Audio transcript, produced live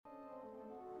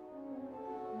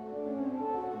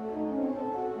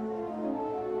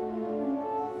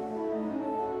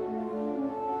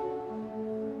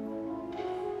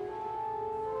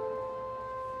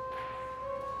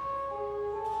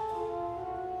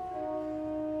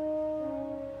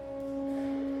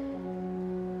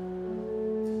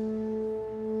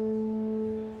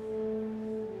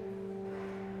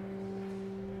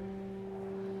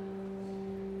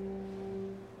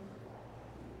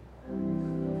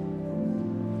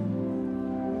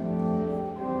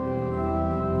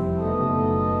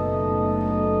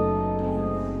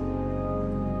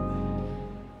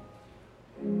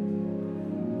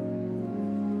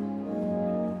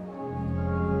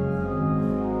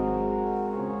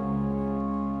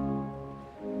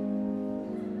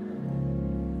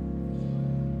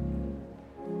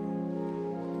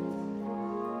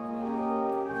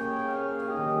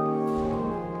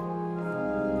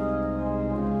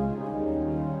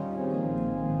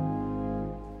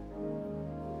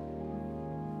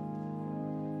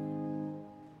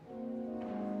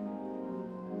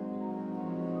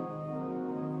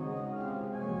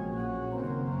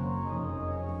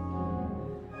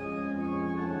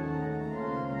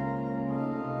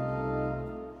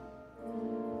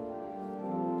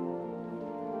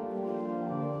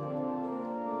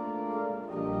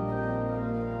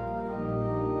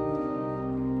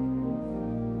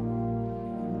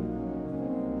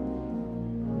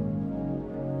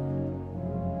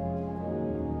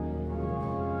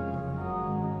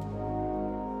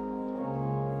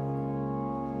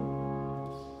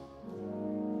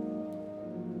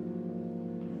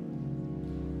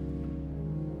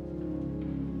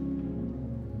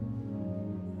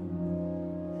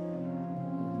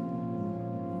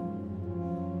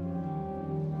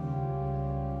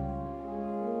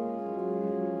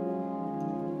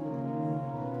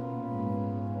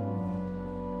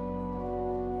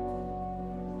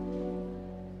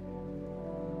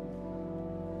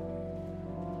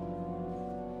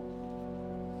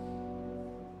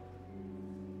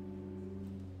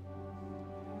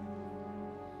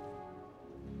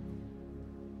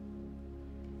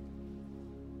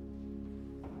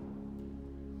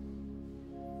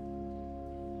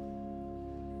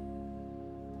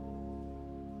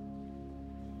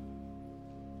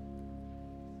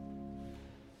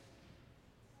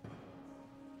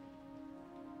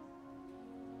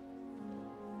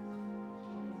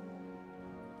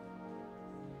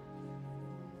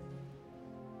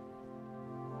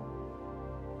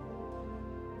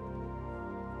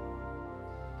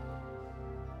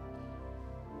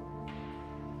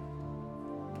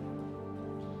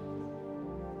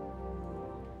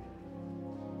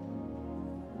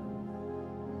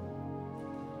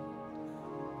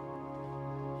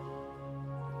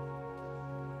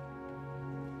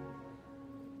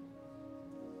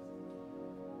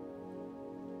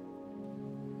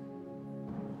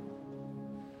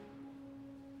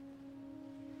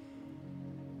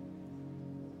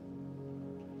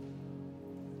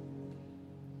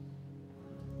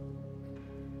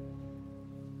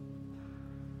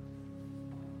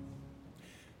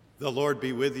The Lord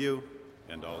be with you,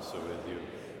 and also with you.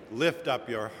 Lift up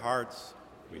your hearts.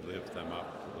 We lift them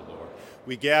up to the Lord.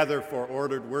 We gather for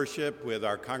ordered worship with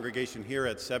our congregation here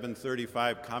at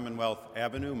 735 Commonwealth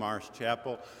Avenue, Marsh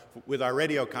Chapel, with our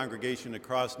radio congregation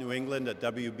across New England at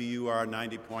WBUR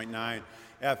 90.9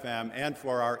 FM, and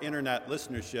for our internet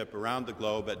listenership around the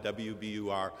globe at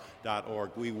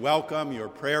WBUR.org. We welcome your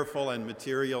prayerful and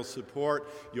material support,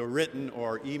 your written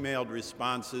or emailed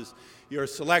responses, your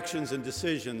selections and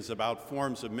decisions about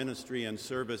forms of ministry and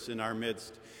service in our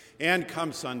midst, and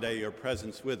come Sunday, your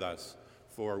presence with us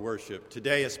for worship.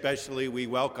 Today especially, we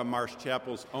welcome Marsh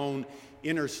Chapel's own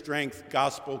Inner Strength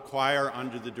Gospel Choir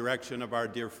under the direction of our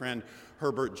dear friend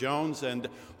Herbert Jones, and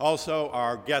also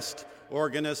our guest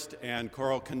organist and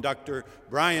choral conductor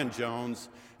Brian Jones,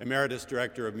 Emeritus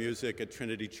Director of Music at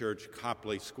Trinity Church,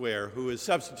 Copley Square, who is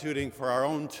substituting for our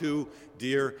own two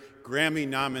dear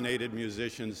Grammy-nominated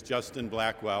musicians, Justin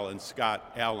Blackwell and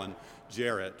Scott Allan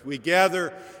Jarrett. We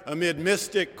gather amid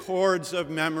mystic chords of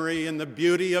memory. In the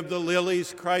beauty of the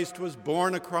lilies, Christ was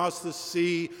born across the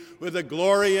sea with a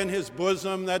glory in his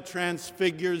bosom that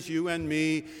transfigures you and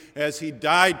me. As he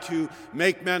died to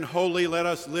make men holy, let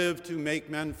us live to make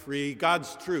men free.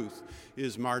 God's truth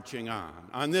is marching on.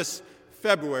 On this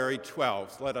February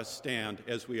 12th, let us stand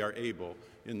as we are able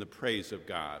in the praise of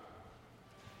God.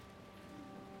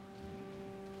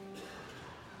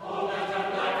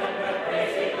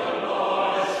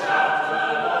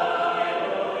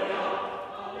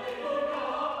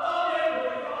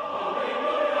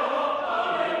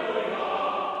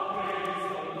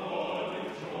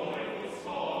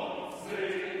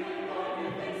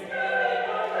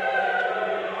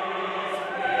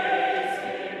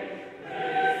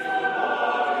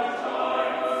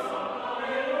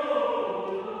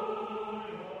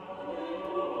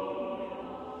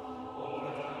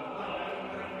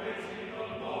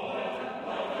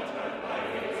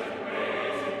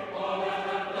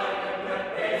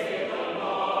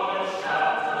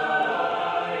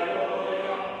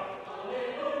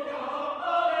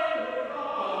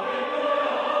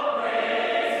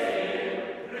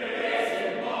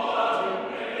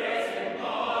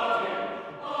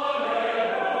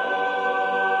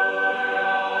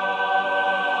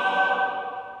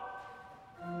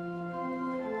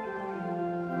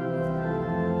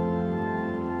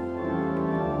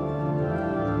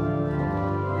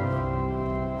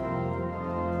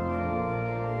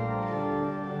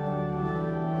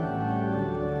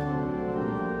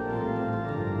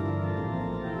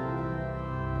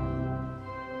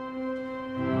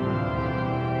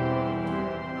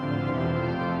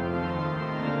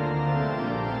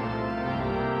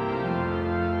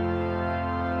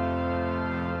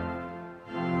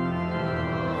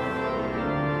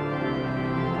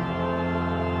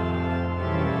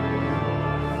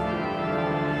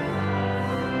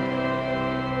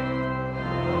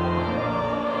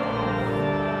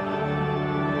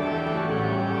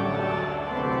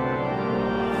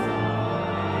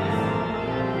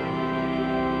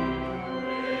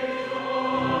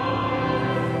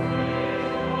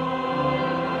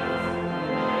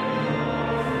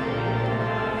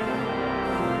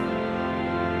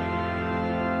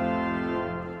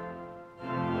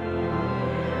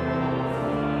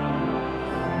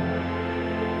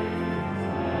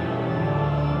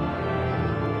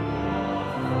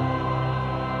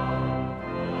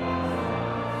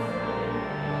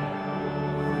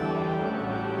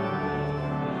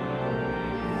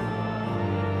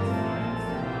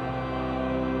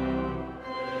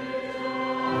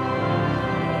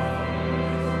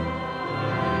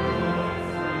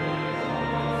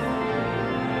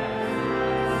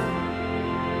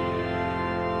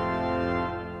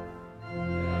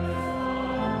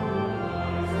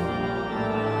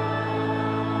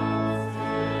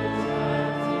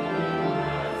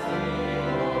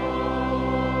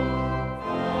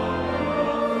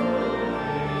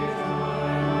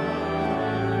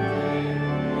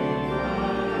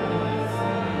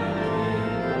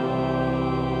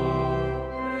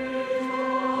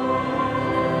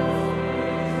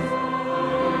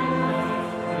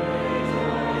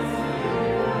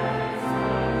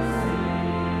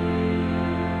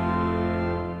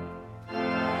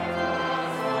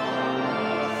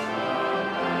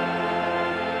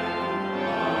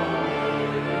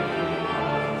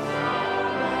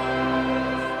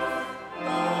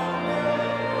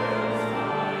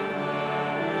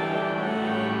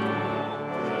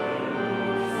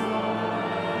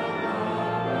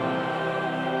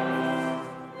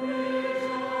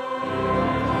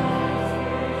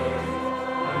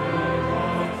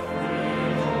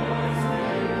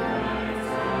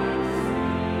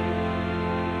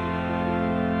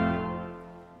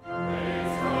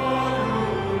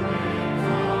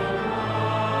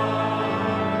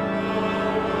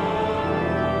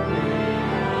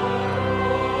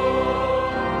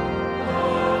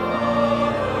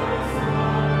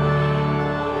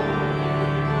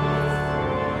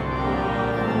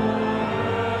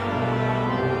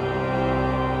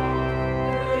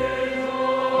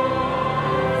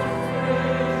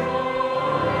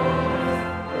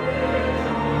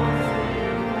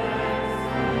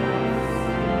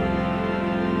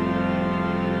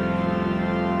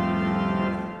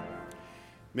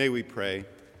 May we pray.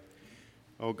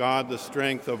 O God, the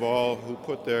strength of all who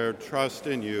put their trust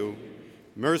in you,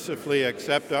 mercifully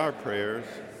accept our prayers,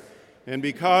 and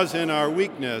because in our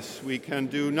weakness we can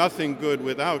do nothing good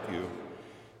without you,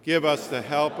 give us the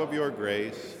help of your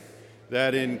grace,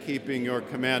 that in keeping your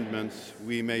commandments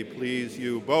we may please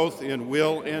you both in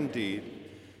will and deed,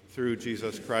 through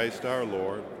Jesus Christ our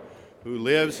Lord, who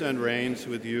lives and reigns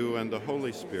with you and the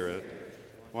Holy Spirit,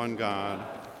 one God,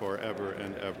 forever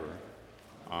and ever.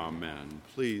 Amen.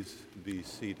 Please be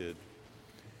seated.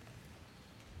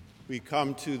 We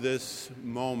come to this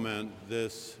moment,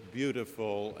 this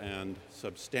beautiful and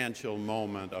substantial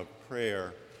moment of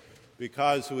prayer,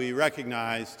 because we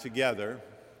recognize together,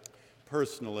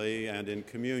 personally and in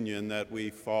communion, that we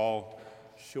fall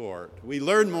short. We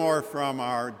learn more from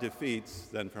our defeats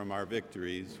than from our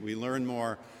victories. We learn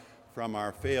more from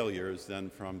our failures than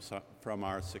from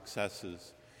our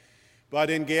successes. But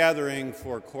in gathering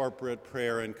for corporate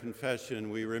prayer and confession,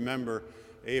 we remember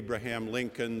Abraham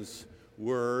Lincoln's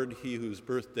word, he whose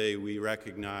birthday we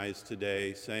recognize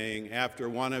today, saying after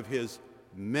one of his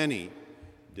many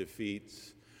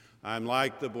defeats, "I'm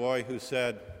like the boy who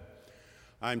said,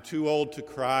 'I'm too old to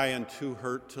cry and too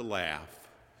hurt to laugh.'"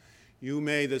 You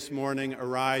may this morning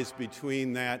arise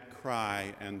between that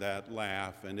cry and that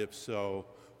laugh, and if so,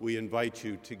 we invite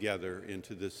you together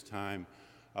into this time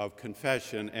of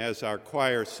confession as our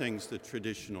choir sings the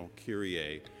traditional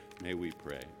Kyrie. May we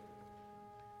pray.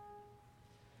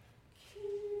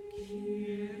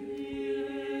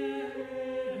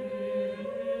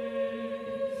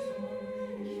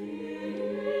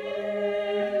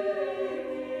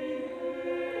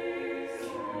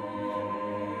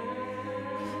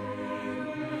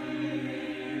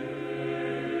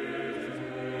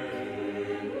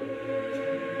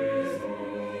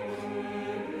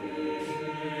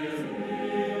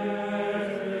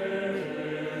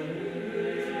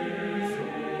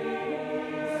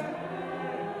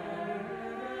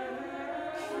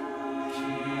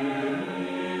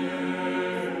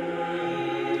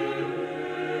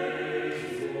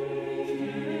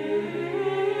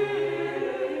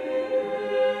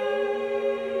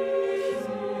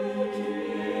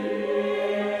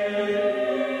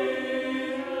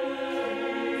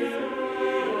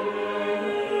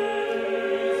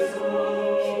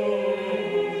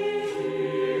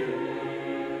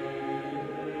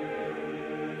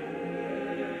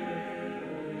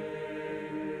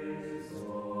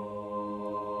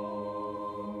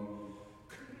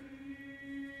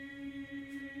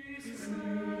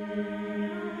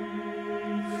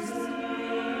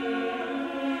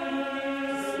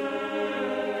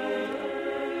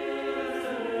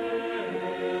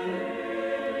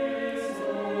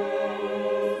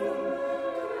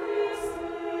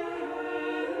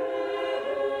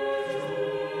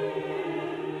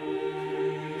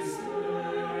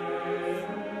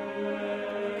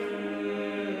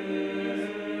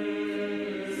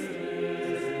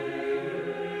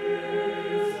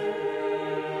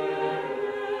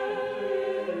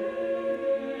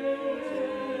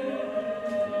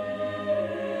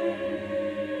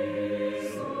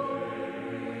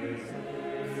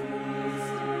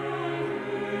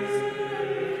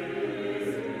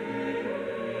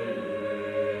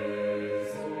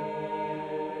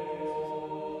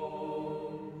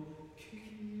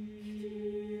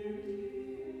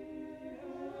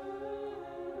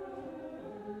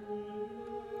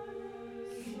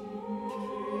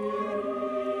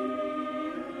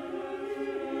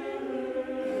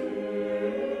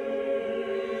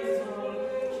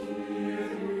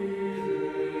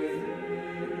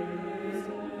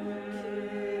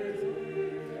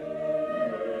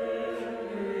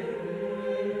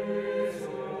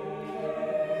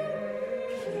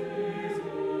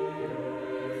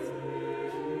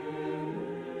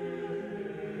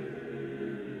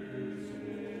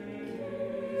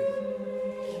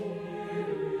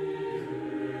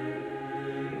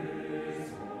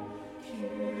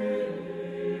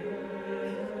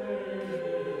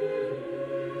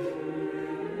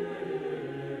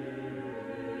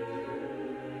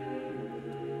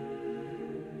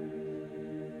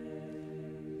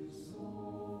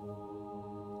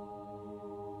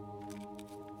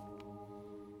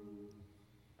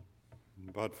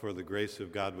 But for the grace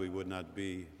of God we would not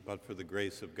be. But for the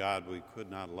grace of God we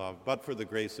could not love. But for the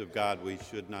grace of God we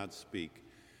should not speak.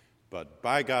 But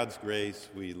by God's grace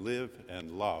we live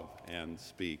and love and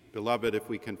speak. Beloved, if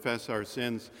we confess our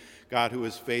sins, God, who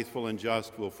is faithful and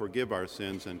just, will forgive our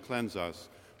sins and cleanse us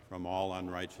from all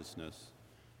unrighteousness.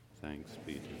 Thanks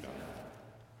be to God.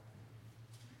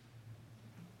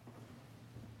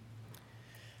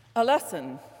 A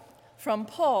lesson From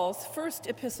Paul's first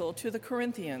epistle to the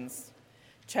Corinthians,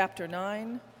 chapter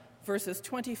 9, verses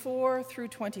 24 through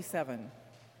 27.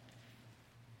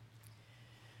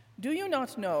 Do you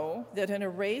not know that in a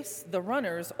race the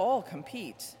runners all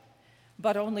compete,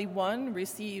 but only one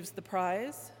receives the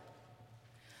prize?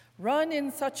 Run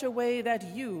in such a way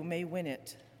that you may win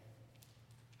it.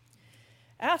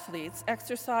 Athletes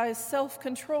exercise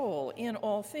self-control in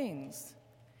all things.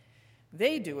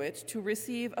 They do it to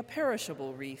receive a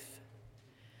perishable wreath,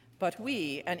 but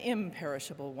we an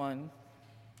imperishable one.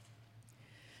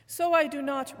 So I do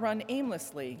not run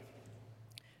aimlessly,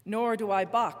 nor do I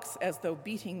box as though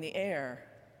beating the air,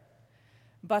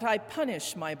 but I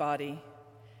punish my body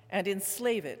and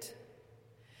enslave it,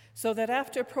 so that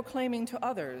after proclaiming to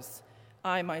others,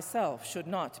 I myself should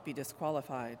not be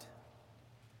disqualified.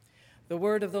 The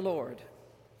word of the Lord.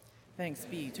 Thanks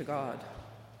be to God.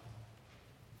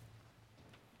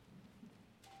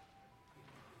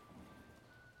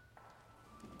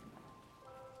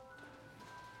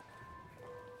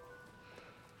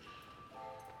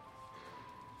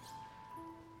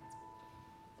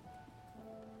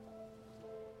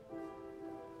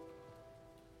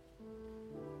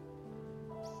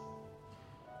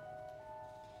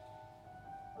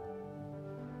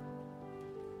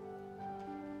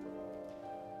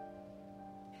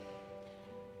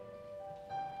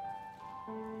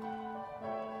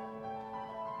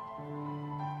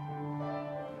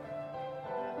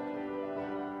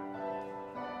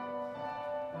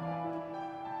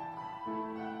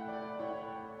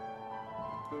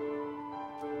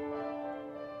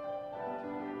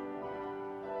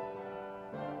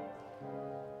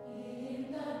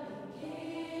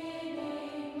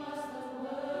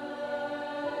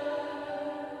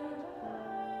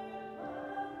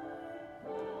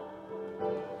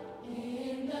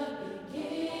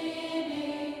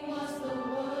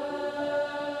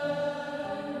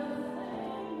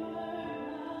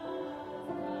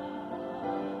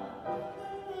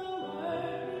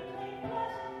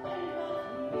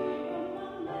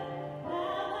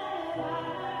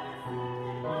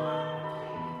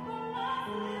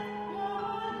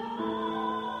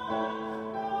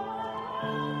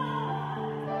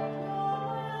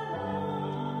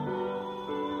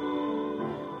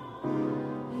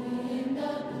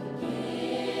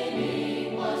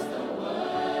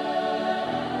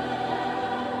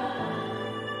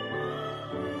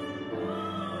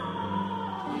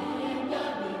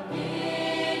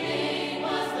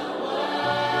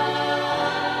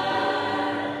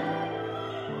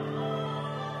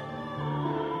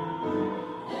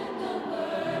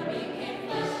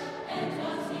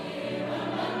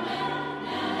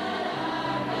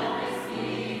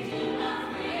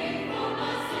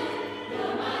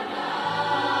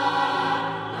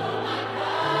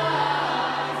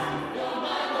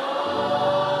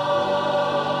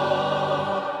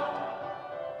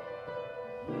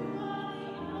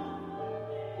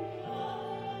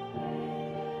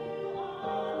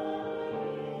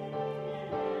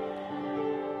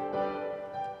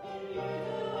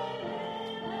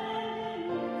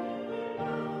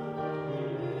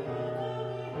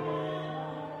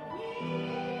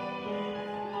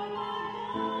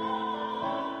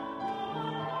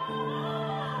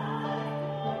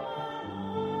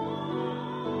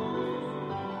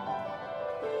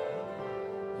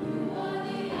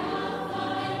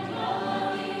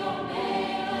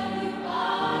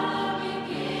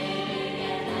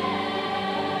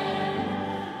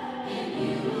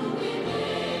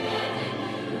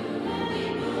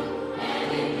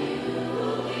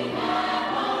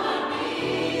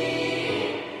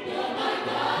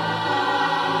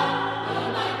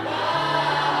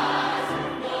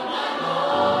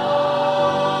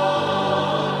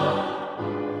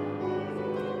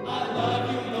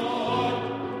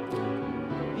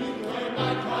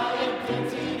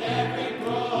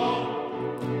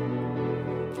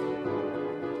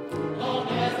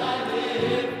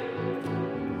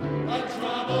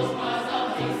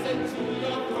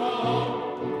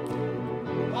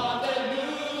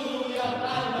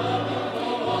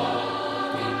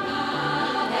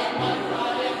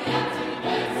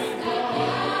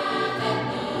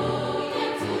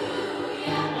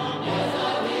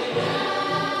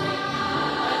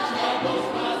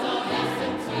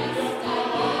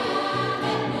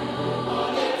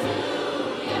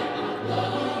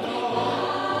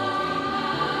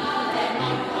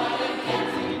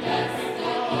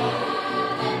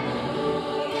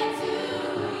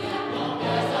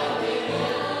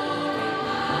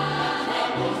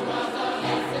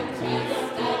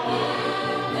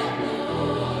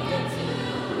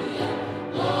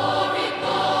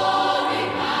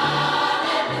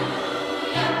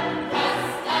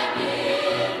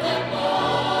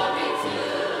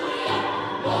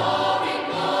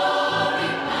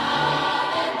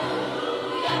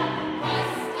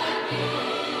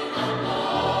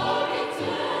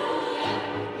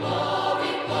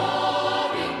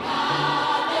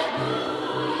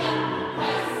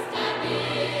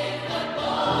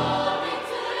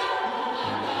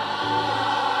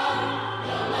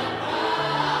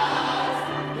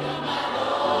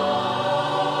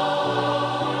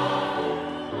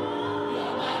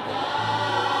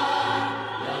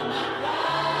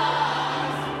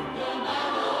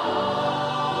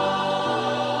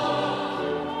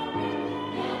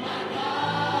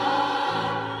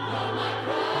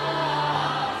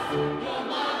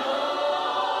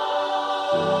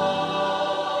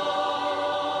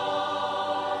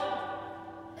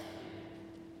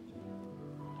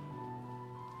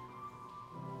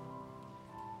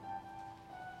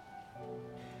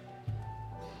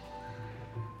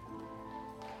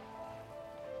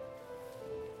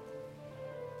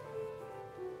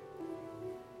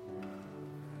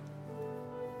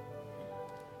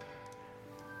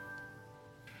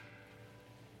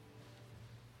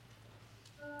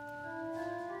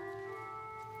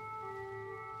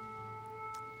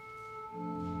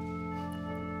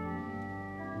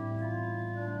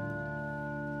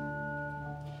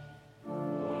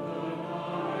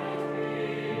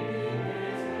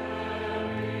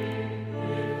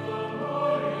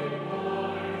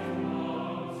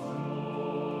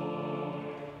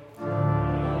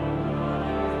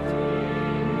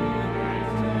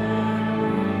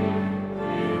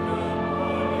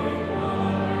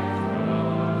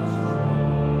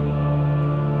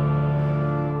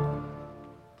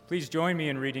 Please join me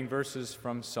in reading verses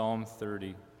from Psalm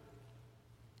 30.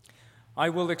 I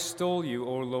will extol you,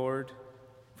 O Lord,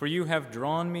 for you have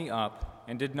drawn me up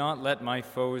and did not let my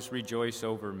foes rejoice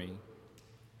over me.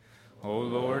 O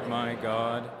Lord my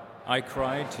God, I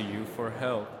cried to you for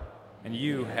help, and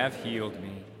you have healed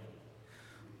me.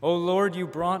 O Lord, you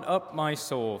brought up my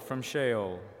soul from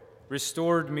Sheol,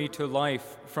 restored me to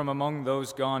life from among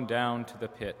those gone down to the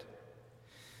pit.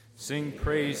 Sing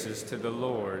praises to the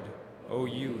Lord, O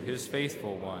you, his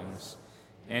faithful ones,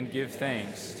 and give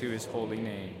thanks to his holy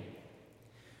name.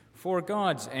 For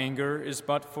God's anger is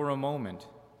but for a moment.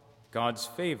 God's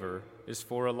favor is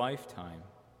for a lifetime.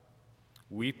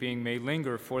 Weeping may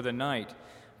linger for the night,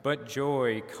 but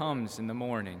joy comes in the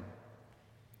morning.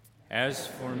 As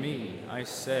for me, I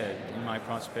said in my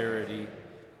prosperity,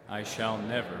 I shall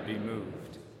never be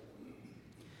moved.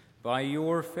 By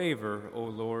your favor, O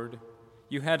Lord,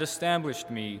 you had established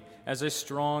me as a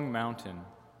strong mountain.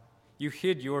 You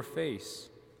hid your face.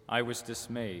 I was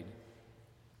dismayed.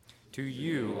 To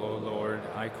you, O Lord,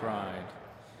 I cried,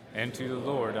 and to the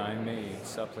Lord I made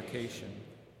supplication.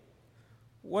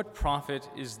 What profit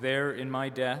is there in my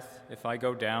death if I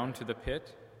go down to the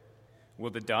pit?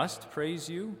 Will the dust praise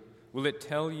you? Will it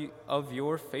tell you of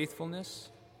your faithfulness?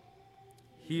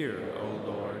 Hear, O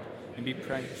Lord, and be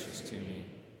gracious to me.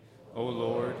 O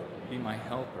Lord, be my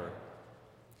helper.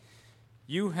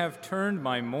 You have turned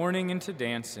my mourning into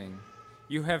dancing.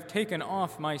 You have taken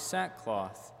off my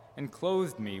sackcloth and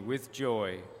clothed me with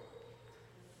joy,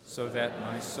 so that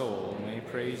my soul may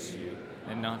praise you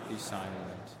and not be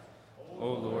silent.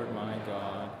 O Lord my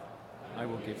God, I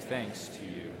will give thanks to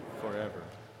you forever.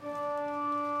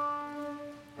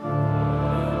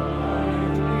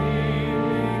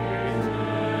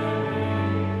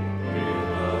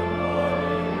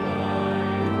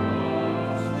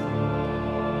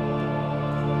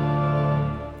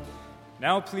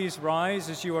 Now please rise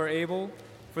as you are able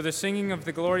for the singing of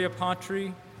the Gloria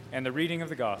Patri and the reading of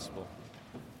the Gospel.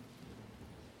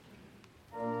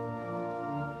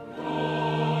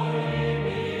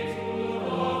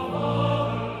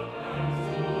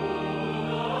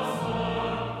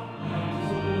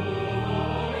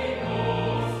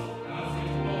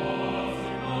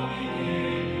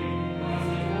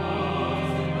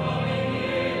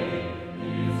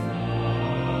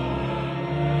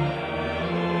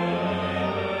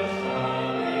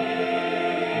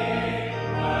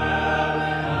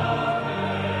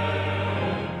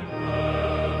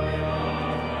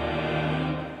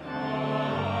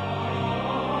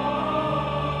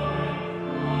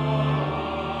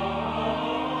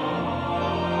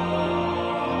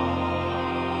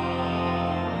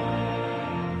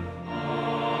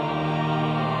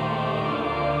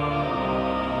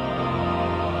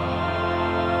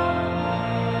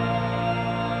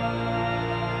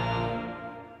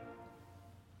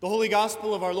 The Holy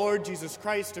Gospel of our Lord Jesus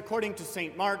Christ according to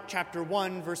St. Mark, chapter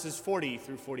 1, verses 40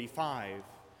 through 45.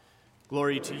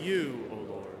 Glory to you, O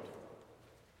Lord.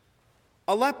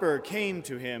 A leper came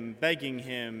to him, begging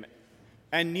him,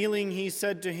 and kneeling he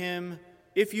said to him,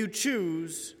 "If you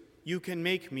choose, you can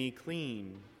make me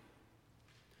clean."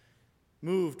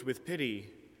 Moved with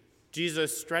pity,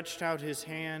 Jesus stretched out his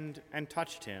hand and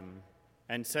touched him,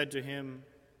 and said to him,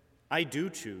 "I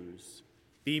do choose.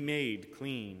 Be made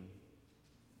clean."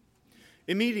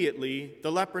 Immediately,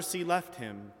 the leprosy left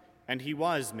him, and he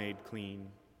was made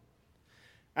clean.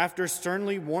 After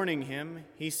sternly warning him,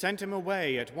 he sent him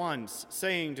away at once,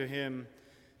 saying to him,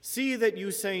 "See that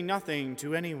you say nothing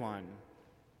to anyone,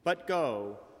 but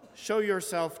go, show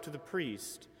yourself to the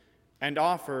priest, and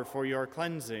offer for your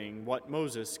cleansing what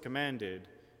Moses commanded,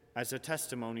 as a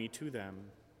testimony to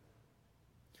them."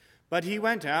 But he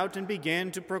went out and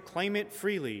began to proclaim it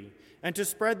freely, and to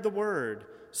spread the word,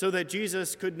 so that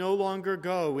Jesus could no longer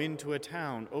go into a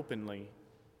town openly,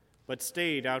 but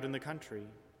stayed out in the country.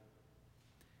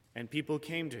 And people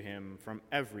came to him from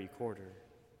every quarter.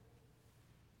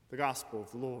 The Gospel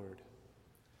of the Lord.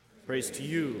 Praise to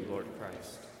you, Lord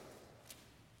Christ.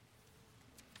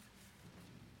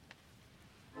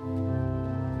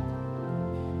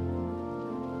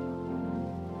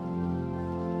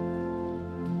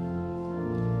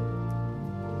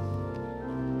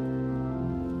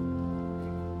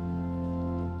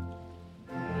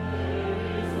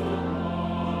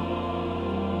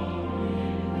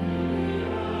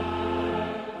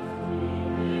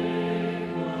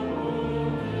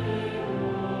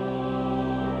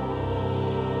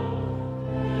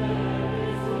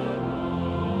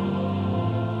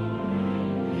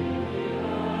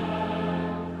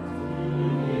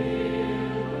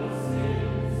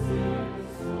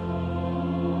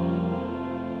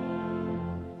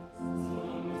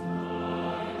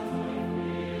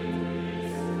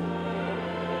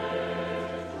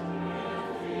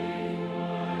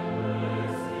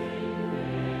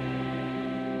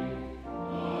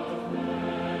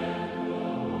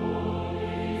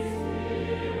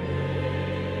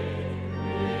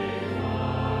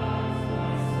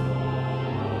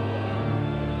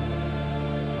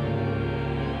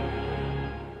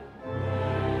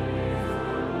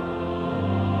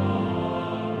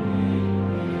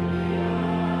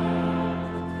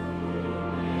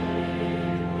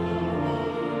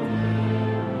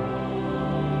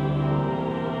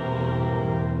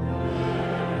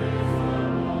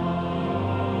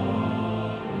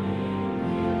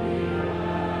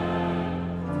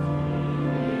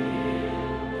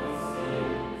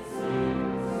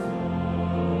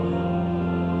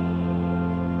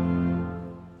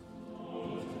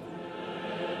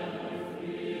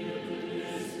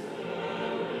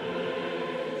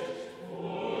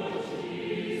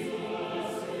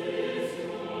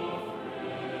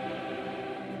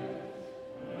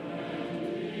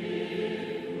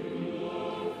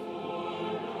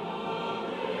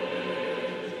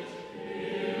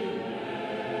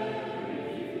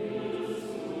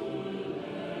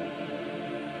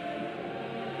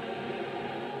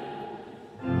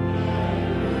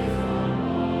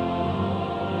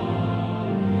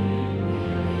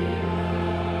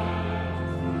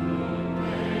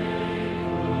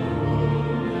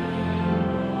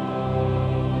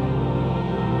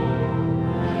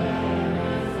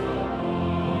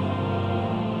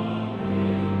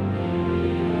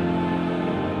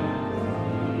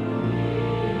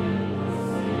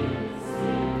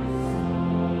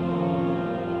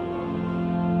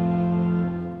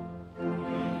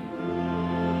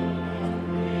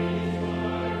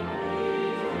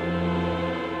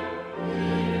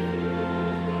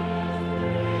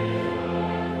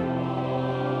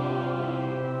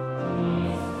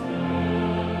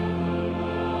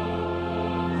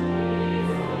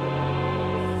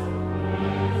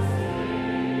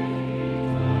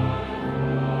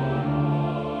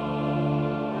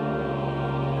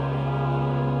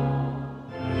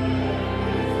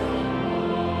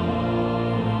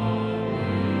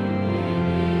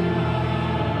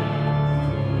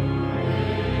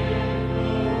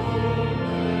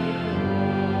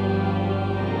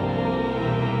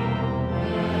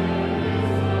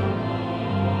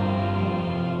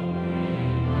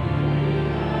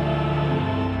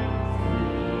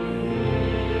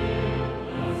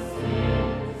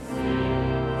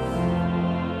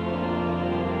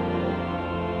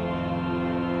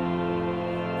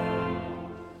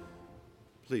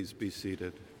 Please be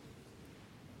seated.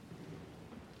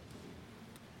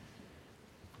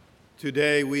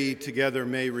 Today we together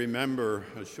may remember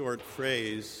a short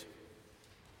phrase,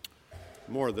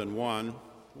 more than one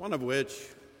of which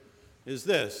is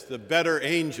this: the better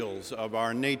angels of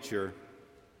our nature.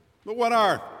 But what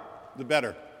are the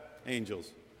better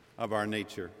angels of our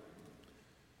nature?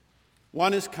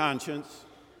 One is conscience,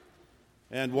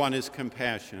 and one is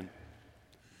compassion.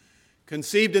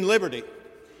 Conceived in liberty,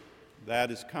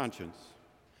 that is conscience.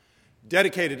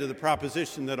 Dedicated to the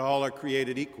proposition that all are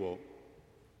created equal,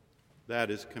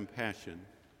 that is compassion.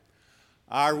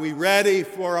 Are we ready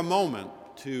for a moment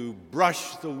to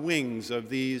brush the wings of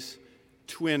these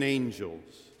twin angels?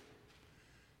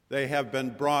 They have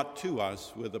been brought to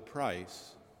us with a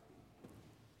price.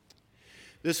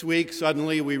 This week,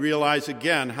 suddenly, we realize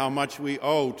again how much we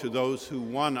owe to those who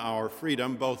won our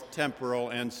freedom, both temporal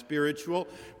and spiritual,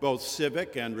 both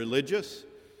civic and religious.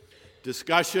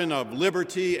 Discussion of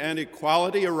liberty and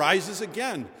equality arises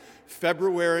again,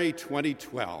 February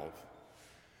 2012.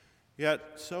 Yet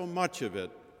so much of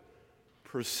it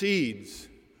proceeds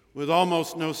with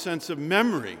almost no sense of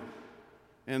memory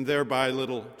and thereby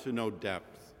little to no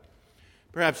depth.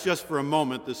 Perhaps just for a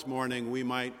moment this morning we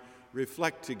might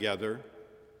reflect together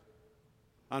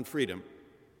on freedom.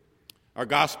 Our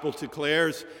gospel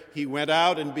declares he went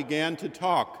out and began to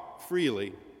talk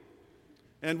freely.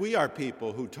 And we are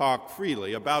people who talk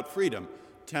freely about freedom,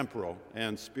 temporal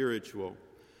and spiritual.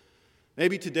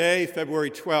 Maybe today, February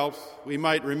 12th, we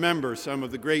might remember some of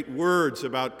the great words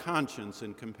about conscience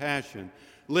and compassion,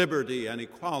 liberty and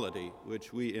equality,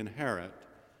 which we inherit.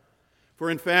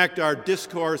 For in fact, our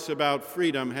discourse about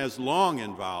freedom has long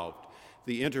involved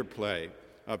the interplay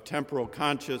of temporal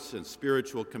conscience and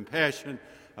spiritual compassion,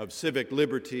 of civic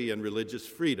liberty and religious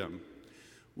freedom.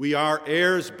 We are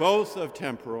heirs both of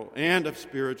temporal and of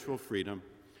spiritual freedom.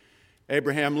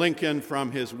 Abraham Lincoln,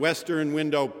 from his western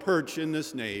window perch in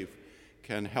this nave,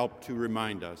 can help to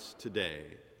remind us today.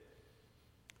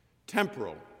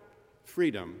 Temporal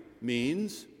freedom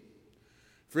means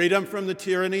freedom from the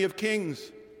tyranny of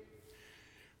kings.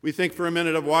 We think for a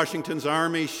minute of Washington's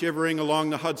army shivering along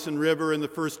the Hudson River in the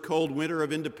first cold winter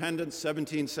of independence,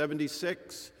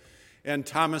 1776, and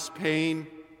Thomas Paine.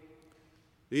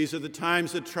 These are the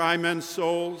times that try men's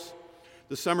souls.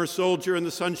 The summer soldier and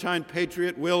the sunshine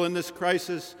patriot will, in this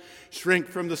crisis, shrink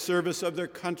from the service of their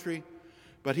country,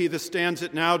 but he that stands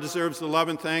it now deserves the love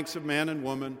and thanks of man and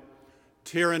woman.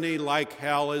 Tyranny, like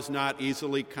hell, is not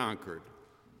easily conquered.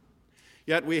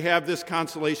 Yet we have this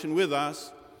consolation with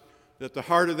us, that the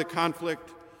harder the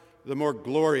conflict, the more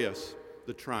glorious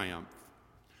the triumph.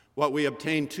 What we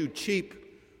obtain too cheap,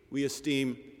 we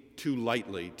esteem too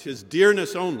lightly. 'Tis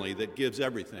dearness only that gives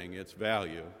everything its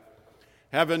value.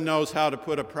 Heaven knows how to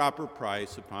put a proper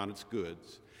price upon its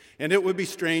goods, and it would be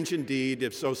strange indeed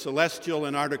if so celestial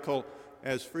an article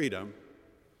as freedom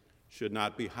should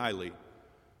not be highly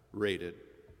rated.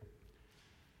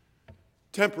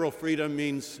 Temporal freedom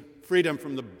means freedom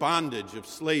from the bondage of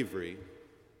slavery.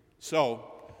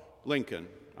 So, Lincoln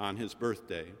on his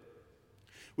birthday.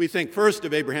 We think first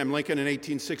of Abraham Lincoln in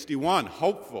 1861,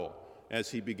 hopeful as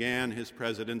he began his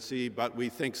presidency, but we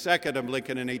think second of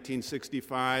Lincoln in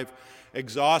 1865,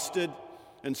 exhausted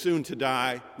and soon to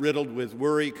die, riddled with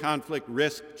worry, conflict,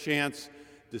 risk, chance,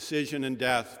 decision, and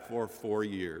death for 4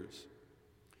 years.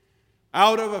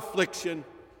 Out of affliction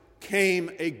came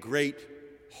a great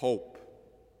hope.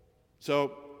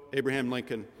 So, Abraham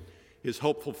Lincoln, his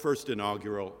hopeful first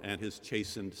inaugural and his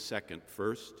chastened second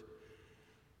first.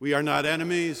 We are not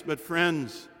enemies, but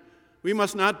friends. We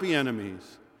must not be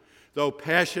enemies. Though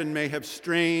passion may have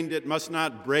strained, it must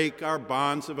not break our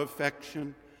bonds of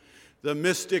affection. The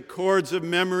mystic cords of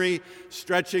memory,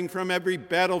 stretching from every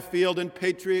battlefield and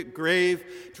patriot grave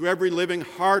to every living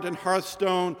heart and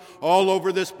hearthstone all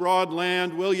over this broad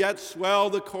land, will yet swell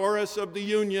the chorus of the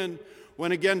Union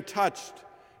when again touched,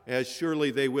 as surely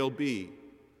they will be,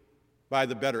 by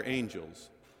the better angels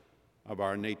of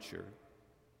our nature.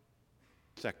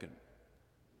 Second,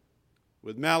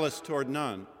 with malice toward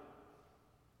none,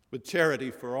 with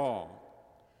charity for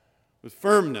all, with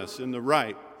firmness in the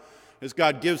right, as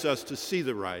God gives us to see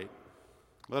the right,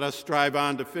 let us strive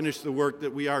on to finish the work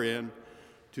that we are in,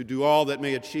 to do all that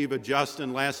may achieve a just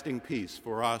and lasting peace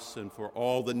for us and for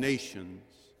all the nations.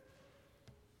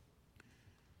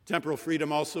 Temporal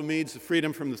freedom also means the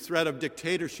freedom from the threat of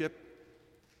dictatorship.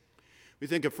 We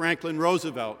think of Franklin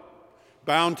Roosevelt,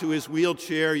 bound to his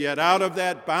wheelchair, yet out of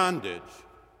that bondage,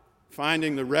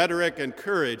 finding the rhetoric and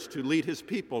courage to lead his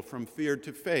people from fear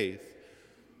to faith.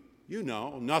 You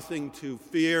know, nothing to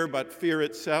fear but fear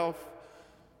itself,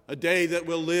 a day that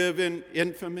will live in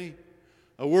infamy,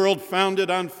 a world founded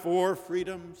on 4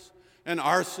 freedoms, an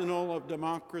arsenal of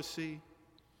democracy.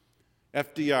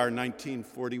 FDR,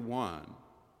 1941.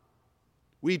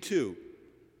 We too,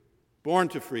 born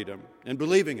to freedom and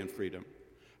believing in freedom,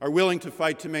 are willing to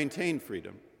fight to maintain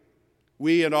freedom.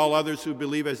 We and all others who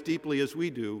believe as deeply as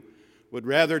we do would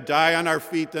rather die on our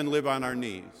feet than live on our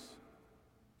knees.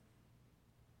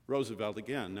 Roosevelt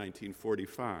again,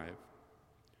 1945.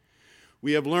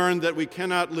 We have learned that we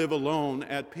cannot live alone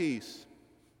at peace,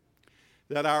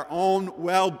 that our own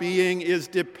well-being is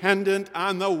dependent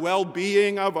on the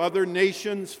well-being of other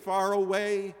nations far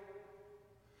away.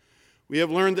 We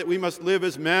have learned that we must live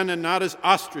as men and not as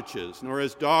ostriches, nor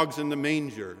as dogs in the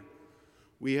manger.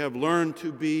 We have learned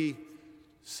to be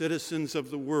citizens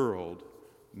of the world,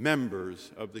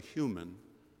 members of the human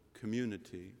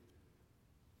community.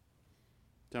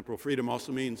 Temporal freedom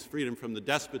also means freedom from the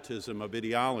despotism of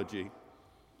ideology.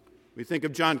 We think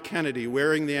of John Kennedy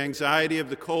wearing the anxiety of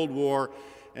the Cold War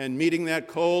and meeting that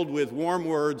cold with warm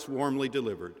words warmly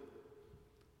delivered.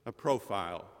 A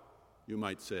profile, you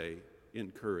might say,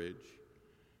 in courage.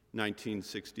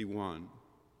 1961.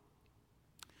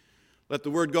 Let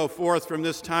the word go forth from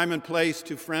this time and place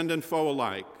to friend and foe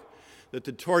alike, that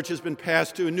the torch has been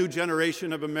passed to a new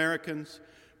generation of Americans,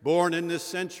 born in this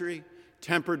century,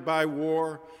 tempered by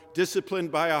war,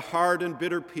 disciplined by a hard and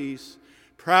bitter peace,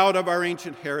 proud of our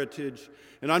ancient heritage,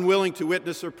 and unwilling to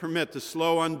witness or permit the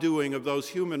slow undoing of those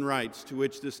human rights to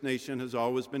which this nation has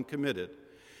always been committed,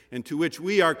 and to which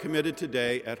we are committed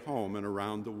today at home and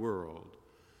around the world.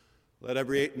 Let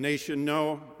every nation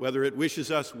know, whether it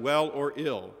wishes us well or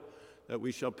ill, that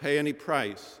we shall pay any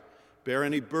price, bear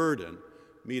any burden,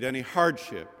 meet any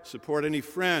hardship, support any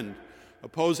friend,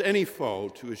 oppose any foe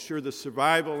to assure the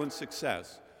survival and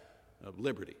success of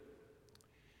liberty.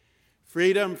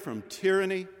 Freedom from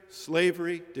tyranny,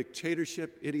 slavery,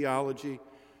 dictatorship, ideology.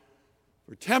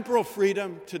 For temporal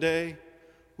freedom today,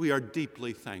 we are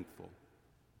deeply thankful.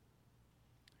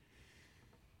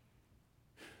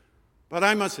 But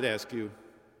I must ask you,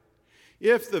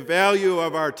 if the value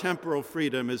of our temporal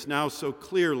freedom is now so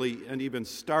clearly and even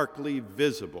starkly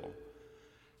visible,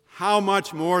 how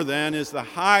much more then is the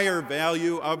higher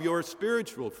value of your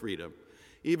spiritual freedom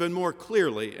even more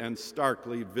clearly and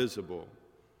starkly visible?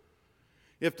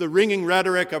 If the ringing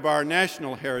rhetoric of our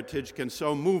national heritage can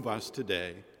so move us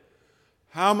today,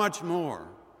 how much more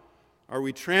are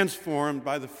we transformed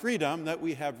by the freedom that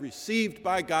we have received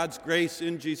by God's grace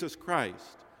in Jesus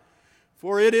Christ?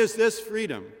 For it is this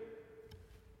freedom,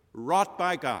 wrought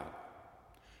by God,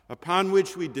 upon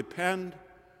which we depend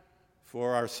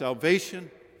for our salvation,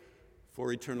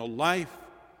 for eternal life,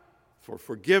 for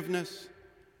forgiveness,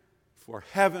 for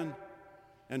heaven,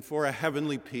 and for a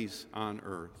heavenly peace on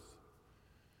earth.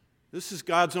 This is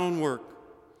God's own work,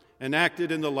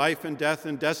 enacted in the life and death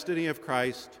and destiny of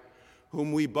Christ,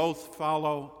 whom we both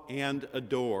follow and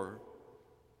adore.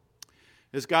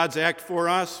 As God's act for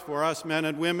us men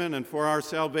and women, and for our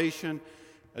salvation,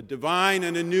 a divine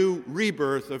and a new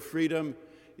rebirth of freedom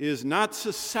is not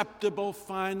susceptible,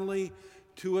 finally,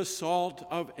 to assault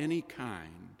of any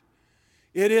kind.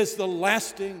 It is the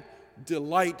lasting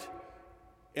delight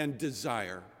and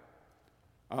desire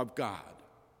of God,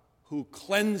 who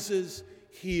cleanses,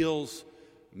 heals,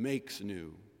 makes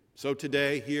new. So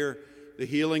today, hear the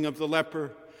healing of the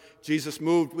leper. Jesus,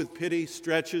 moved with pity,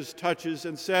 stretches, touches,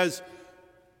 and says,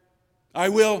 "I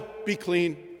will be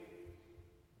clean."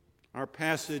 Our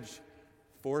passage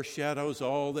foreshadows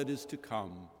all that is to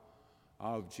come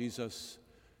of Jesus'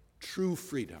 true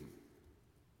freedom.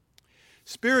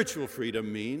 Spiritual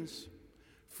freedom means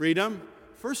freedom,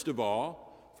 first of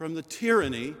all, from the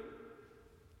tyranny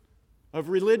of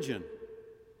religion.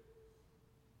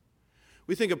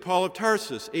 We think of Paul of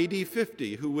Tarsus, AD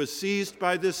 50, who was seized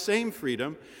by this same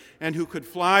freedom and who could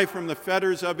fly from the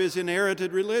fetters of his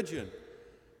inherited religion.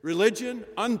 Religion,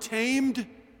 untamed,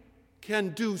 can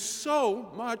do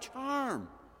so much harm.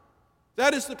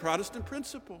 That is the Protestant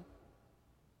principle.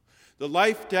 The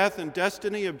life, death, and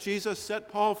destiny of Jesus set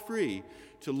Paul free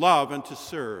to love and to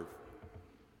serve.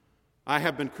 I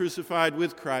have been crucified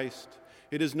with Christ.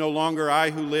 It is no longer I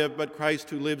who live, but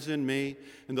Christ who lives in me.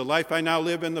 And the life I now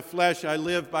live in the flesh, I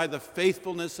live by the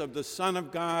faithfulness of the Son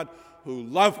of God, who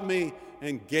loved me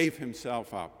and gave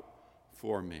himself up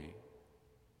for me.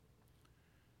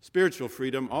 Spiritual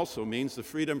freedom also means the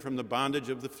freedom from the bondage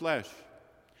of the flesh.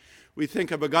 We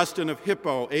think of Augustine of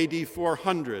Hippo, AD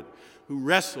 400, who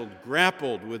wrestled,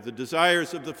 grappled with the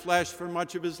desires of the flesh for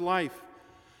much of his life.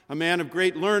 A man of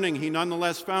great learning, he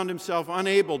nonetheless found himself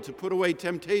unable to put away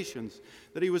temptations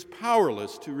that he was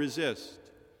powerless to resist.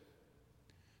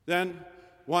 Then,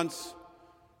 once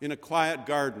in a quiet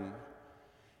garden,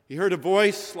 He heard a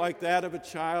voice like that of a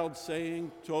child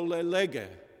saying, "Tole lege,"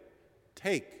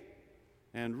 take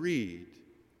and read.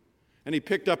 And he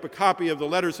picked up a copy of the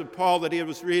letters of Paul that he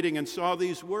was reading and saw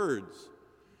these words: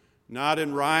 not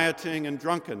in rioting and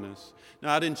drunkenness,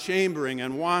 not in chambering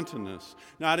and wantonness,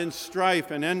 not in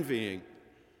strife and envying,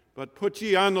 but put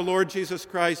ye on the Lord Jesus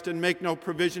Christ, and make no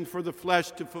provision for the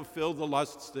flesh to fulfill the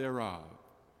lusts thereof.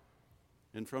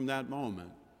 And from that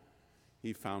moment,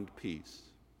 he found peace.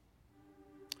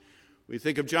 We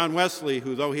think of John Wesley,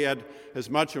 who, though he had as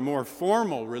much or more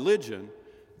formal religion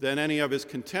than any of his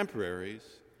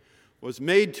contemporaries, was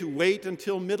made to wait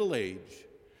until middle age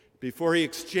before he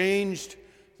exchanged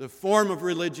the form of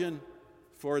religion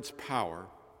for its power.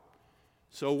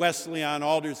 So Wesley on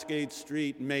Aldersgate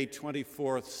Street, May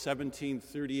 24th,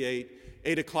 1738,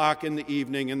 8 o'clock in the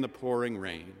evening in the pouring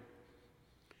rain.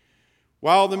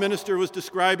 While the minister was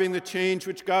describing the change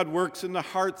which God works in the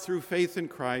heart through faith in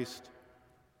Christ,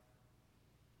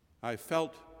 I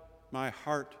felt my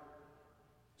heart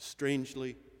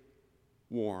strangely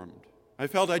warmed. I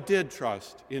felt I did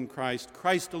trust in Christ,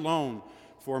 Christ alone,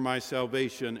 for my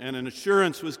salvation, and an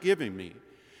assurance was given me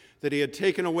that he had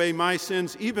taken away my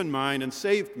sins, even mine, and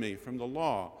saved me from the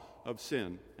law of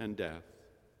sin and death.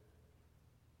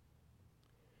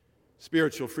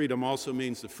 Spiritual freedom also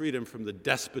means the freedom from the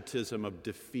despotism of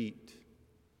defeat.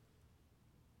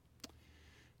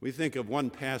 We think of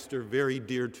one pastor very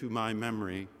dear to my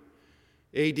memory,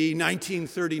 A.D.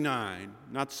 1939,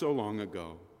 not so long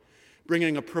ago,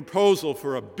 bringing a proposal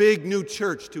for a big new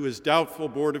church to his doubtful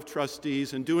board of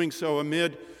trustees, and doing so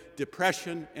amid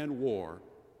depression and war.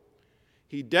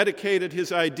 He dedicated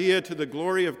his idea to the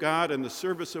glory of God and the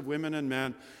service of women and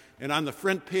men, and on the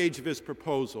front page of his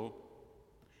proposal,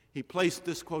 he placed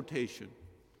this quotation,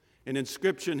 an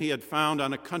inscription he had found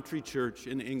on a country church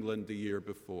in England the year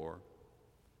before.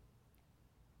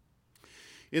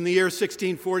 In the year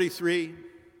 1643,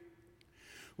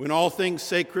 when all things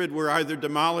sacred were either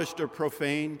demolished or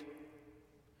profaned,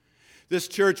 this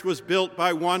church was built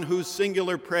by one whose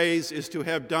singular praise is to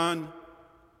have done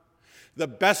the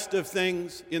best of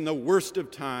things in the worst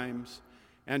of times,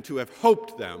 and to have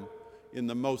hoped them in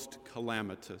the most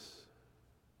calamitous.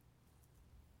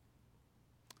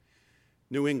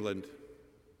 New England.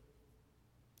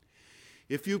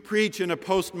 If you preach in a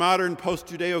postmodern,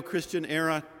 post-Judeo-Christian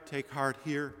era, take heart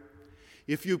here.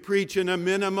 If you preach in a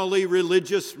minimally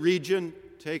religious region,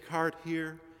 take heart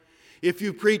here. If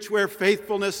you preach where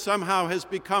faithfulness somehow has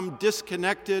become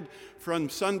disconnected from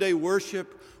Sunday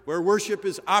worship, where worship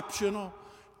is optional,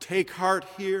 take heart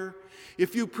here.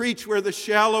 If you preach where the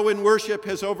shallow in worship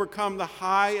has overcome the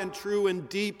high and true and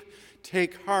deep,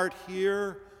 take heart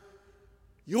here.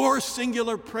 Your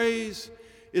singular praise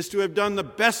is to have done the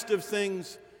best of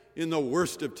things in the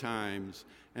worst of times,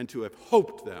 and to have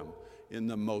hoped them in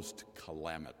the most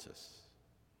calamitous.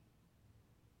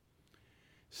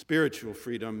 Spiritual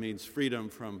freedom means freedom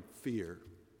from fear,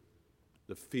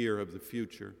 the fear of the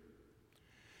future.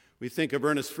 We think of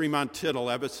Ernest Fremont Tittle,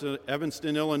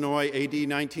 Evanston, Illinois, A.D.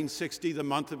 1960, the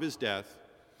month of his death,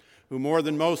 who more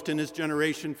than most in his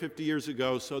generation 50 years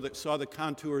ago saw the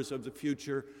contours of the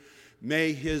future.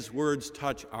 May his words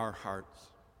touch our hearts.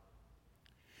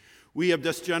 We of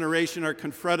this generation are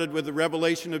confronted with the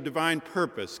revelation of divine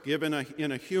purpose given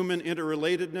in a human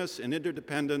interrelatedness and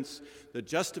interdependence that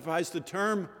justifies the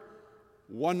term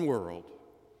one world.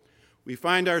 We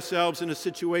find ourselves in a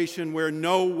situation where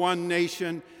no one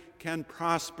nation can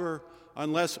prosper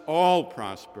unless all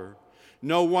prosper.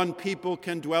 No one people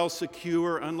can dwell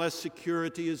secure unless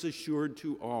security is assured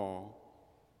to all.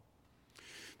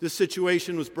 This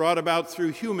situation was brought about through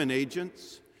human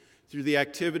agents, through the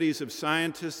activities of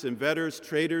scientists, inventors,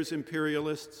 traders,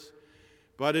 imperialists,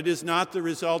 but it is not the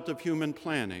result of human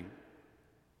planning.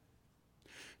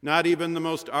 Not even the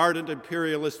most ardent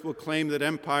imperialist will claim that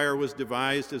empire was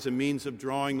devised as a means of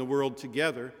drawing the world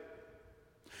together,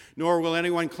 nor will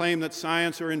anyone claim that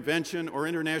science or invention or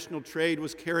international trade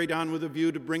was carried on with a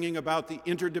view to bringing about the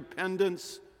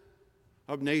interdependence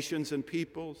of nations and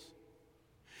peoples.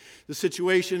 The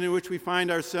situation in which we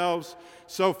find ourselves,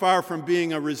 so far from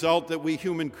being a result that we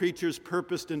human creatures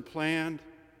purposed and planned,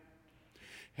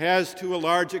 has to a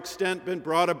large extent been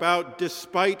brought about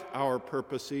despite our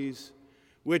purposes,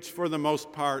 which for the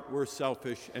most part were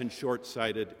selfish and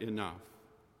short-sighted enough.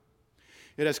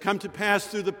 It has come to pass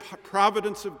through the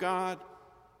providence of God,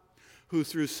 who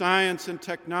through science and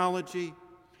technology,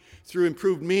 through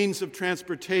improved means of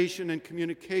transportation and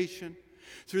communication,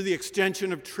 through the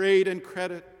extension of trade and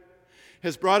credit,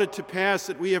 has brought it to pass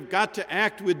that we have got to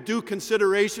act with due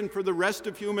consideration for the rest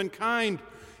of humankind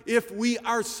if we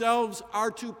ourselves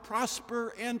are to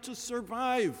prosper and to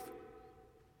survive.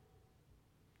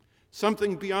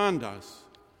 Something beyond us,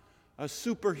 a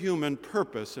superhuman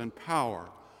purpose and power,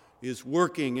 is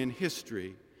working in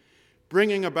history,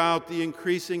 bringing about the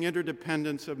increasing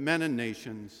interdependence of men and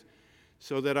nations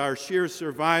so that our sheer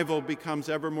survival becomes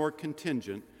ever more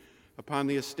contingent upon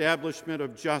the establishment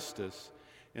of justice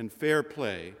and fair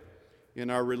play in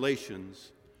our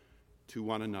relations to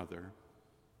one another.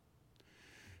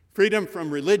 Freedom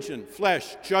from religion,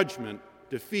 flesh, judgment,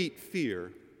 defeat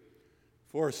fear.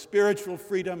 For spiritual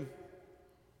freedom,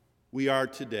 we are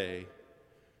today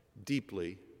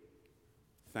deeply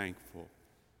thankful.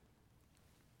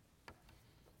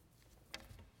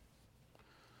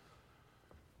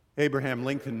 Abraham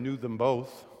Lincoln knew them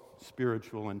both,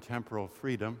 spiritual and temporal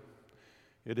freedom.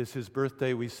 It is his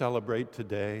birthday we celebrate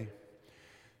today.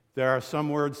 There are some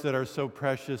words that are so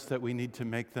precious that we need to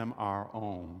make them our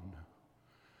own.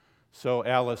 So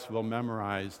Alice will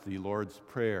memorize the Lord's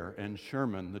Prayer, and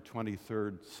Sherman the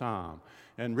 23rd Psalm,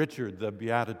 and Richard the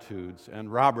Beatitudes,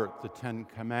 and Robert the Ten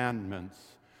Commandments,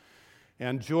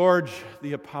 and George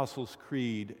the Apostles'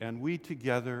 Creed, and we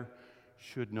together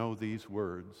should know these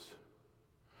words.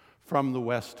 From the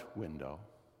west window.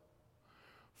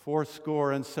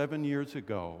 77 years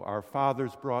ago, our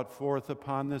fathers brought forth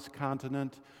upon this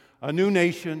continent a new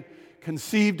nation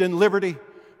conceived in liberty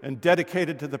and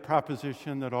dedicated to the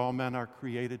proposition that all men are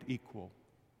created equal.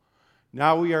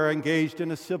 Now we are engaged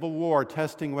in a civil war,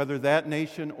 testing whether that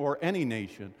nation or any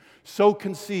nation so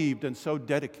conceived and so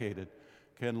dedicated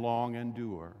can long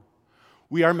endure.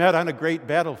 We are met on a great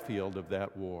battlefield of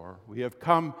that war. We have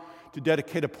come to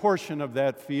dedicate a portion of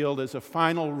that field as a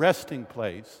final resting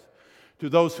place to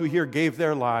those who here gave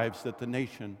their lives that the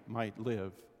nation might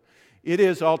live. It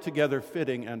is altogether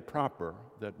fitting and proper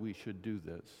that we should do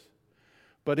this.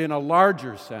 But in a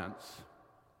larger sense,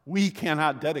 we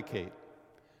cannot dedicate,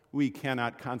 we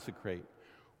cannot consecrate,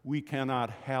 we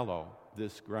cannot hallow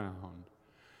this ground.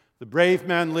 The brave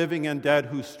men living and dead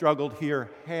who struggled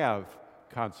here have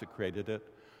consecrated it,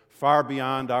 far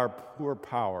beyond our poor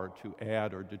power to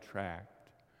add or detract.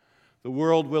 The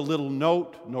world will little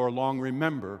note nor long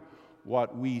remember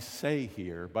what we say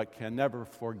here, but can never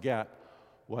forget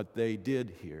what they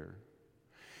did here.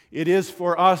 It is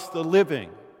for us, the living,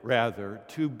 rather,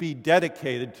 to be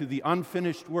dedicated to the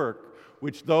unfinished work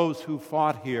which those who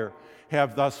fought here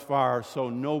have thus far so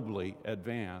nobly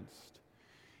advanced.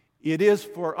 It is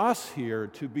for us here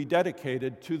to be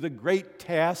dedicated to the great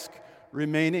task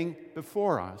remaining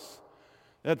before us,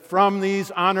 that from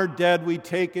these honored dead we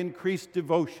take increased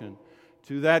devotion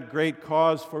to that great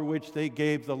cause for which they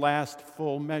gave the last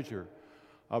full measure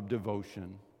of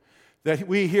devotion, that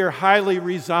we here highly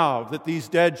resolve that these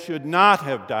dead should not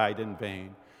have died in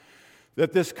vain,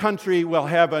 that this country will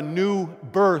have a new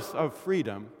birth of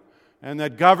freedom, and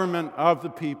that government of the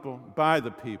people, by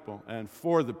the people, and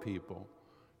for the people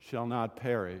shall not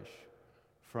perish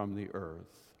from the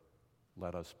earth.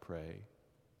 Let us pray.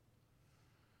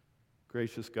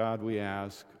 Gracious God, we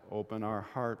ask, open our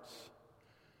hearts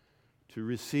to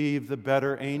receive the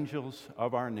better angels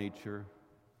of our nature,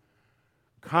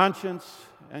 conscience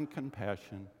and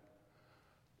compassion,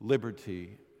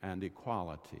 liberty and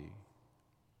equality.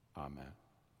 Amen.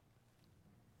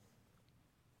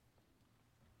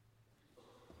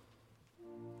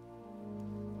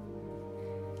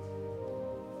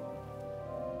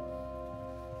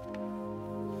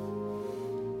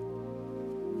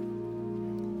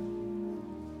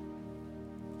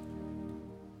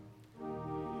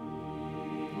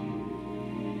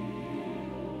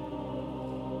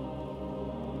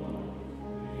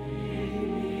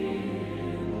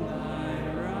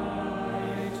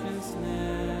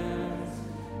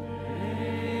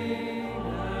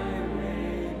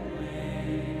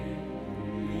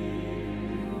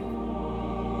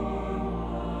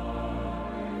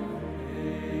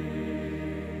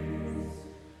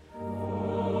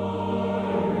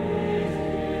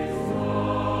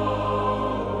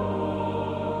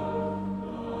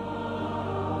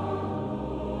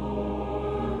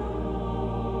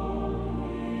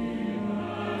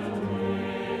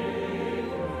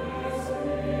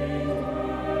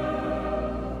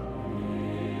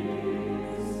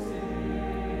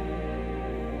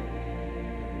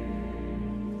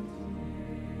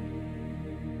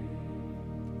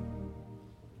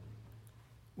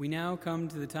 We now come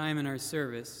to the time in our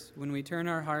service when we turn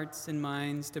our hearts and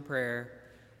minds to prayer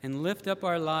and lift up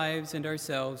our lives and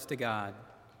ourselves to God.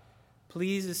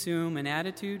 Please assume an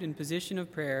attitude and position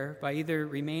of prayer by either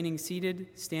remaining seated,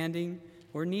 standing,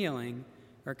 or kneeling,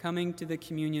 or coming to the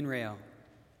communion rail.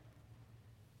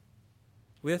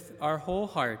 With our whole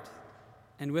heart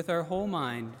and with our whole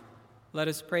mind, let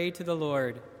us pray to the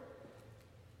Lord.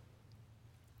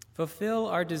 Fulfill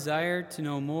our desire to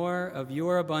know more of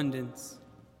your abundance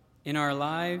in our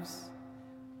lives,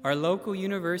 our local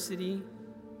university,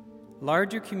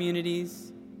 larger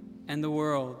communities, and the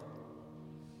world.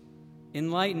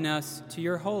 Enlighten us to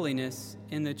your holiness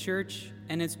in the church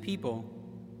and its people.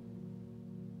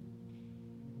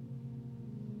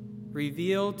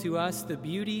 Reveal to us the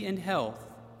beauty and health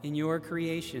in your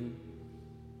creation.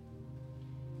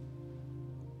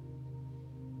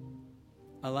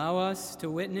 Allow us to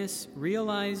witness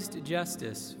realized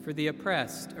justice for the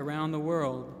oppressed around the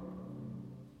world.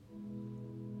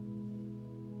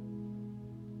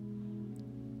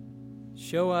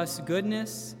 Show us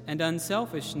goodness and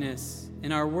unselfishness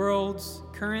in our world's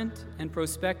current and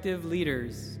prospective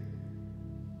leaders.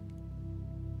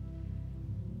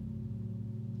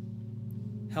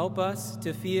 Help us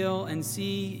to feel and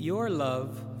see your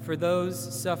love for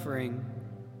those suffering.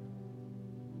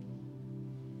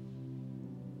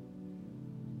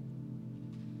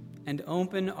 And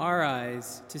open our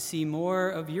eyes to see more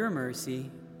of your mercy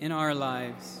in our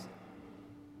lives.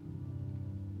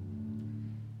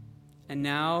 And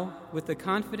now, with the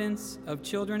confidence of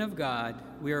children of God,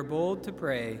 we are bold to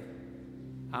pray,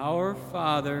 Our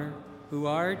Father, who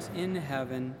art in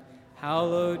heaven,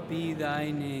 hallowed be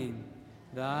thy name.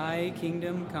 Thy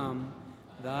kingdom come,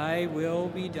 thy will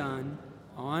be done,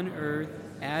 on earth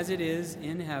as it is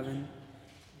in heaven.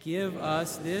 Give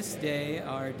us this day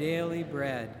our daily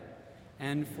bread,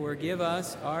 and forgive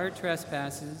us our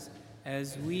trespasses,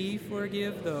 as we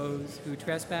forgive those who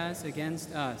trespass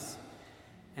against us.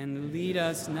 And lead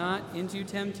us not into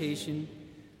temptation,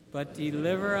 but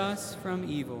deliver us from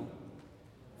evil.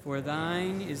 For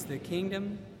thine is the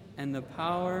kingdom, and the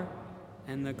power,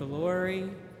 and the glory,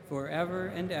 forever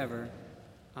and ever.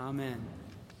 Amen.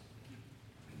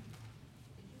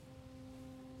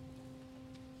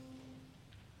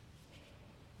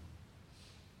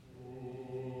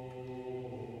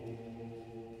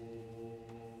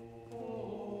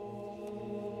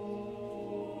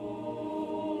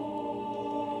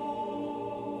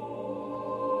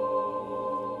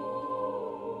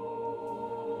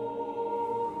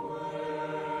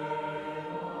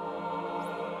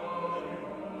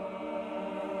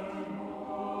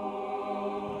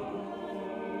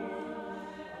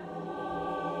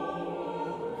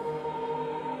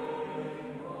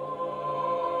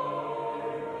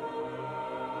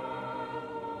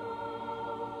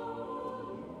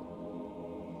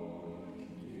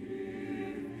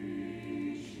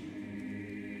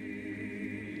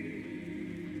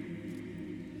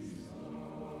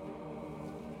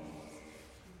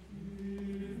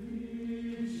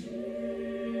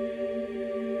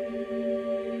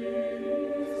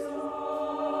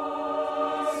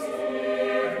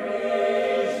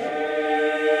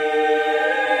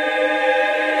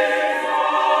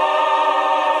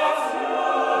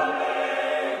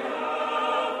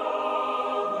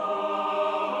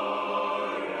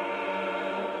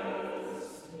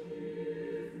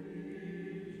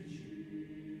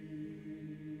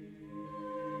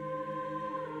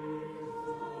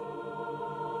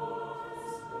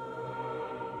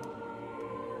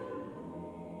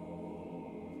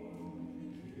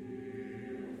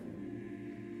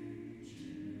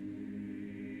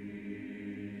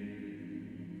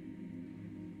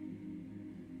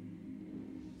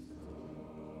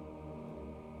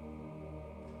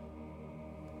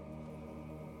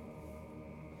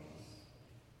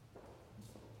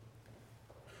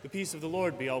 The peace of the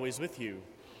Lord be always with you.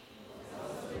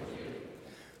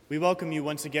 We welcome you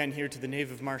once again here to the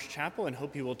nave of Marsh Chapel and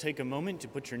hope you will take a moment to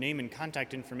put your name and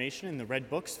contact information in the red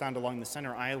books found along the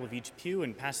center aisle of each pew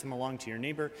and pass them along to your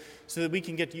neighbor so that we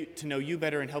can get to know you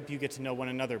better and help you get to know one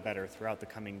another better throughout the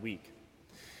coming week.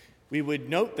 We would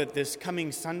note that this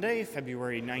coming Sunday,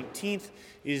 February 19th,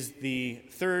 is the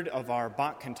third of our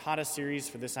Bach Cantata series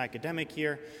for this academic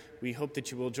year. We hope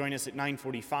that you will join us at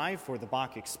 9:45 for the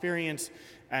Bach experience,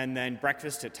 and then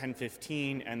breakfast at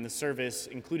 10:15, and the service,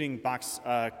 including Bach's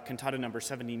Cantata number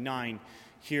 79,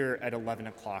 here at 11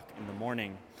 o'clock in the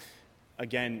morning.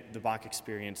 Again, the Bach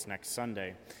experience next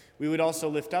Sunday. We would also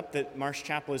lift up that Marsh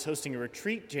Chapel is hosting a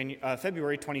retreat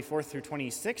February 24th through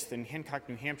 26th in Hancock,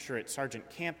 New Hampshire at Sergeant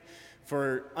Camp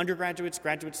for undergraduates,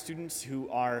 graduate students who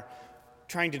are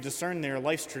trying to discern their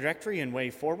life's trajectory and way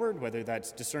forward, whether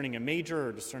that's discerning a major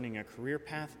or discerning a career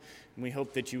path. And we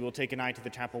hope that you will take an eye to the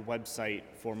chapel website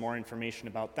for more information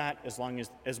about that, as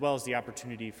well as the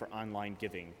opportunity for online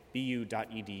giving,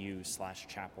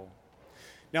 bu.edu/chapel.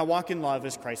 Now walk in love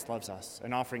as Christ loves us,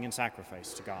 an offering and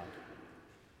sacrifice to God.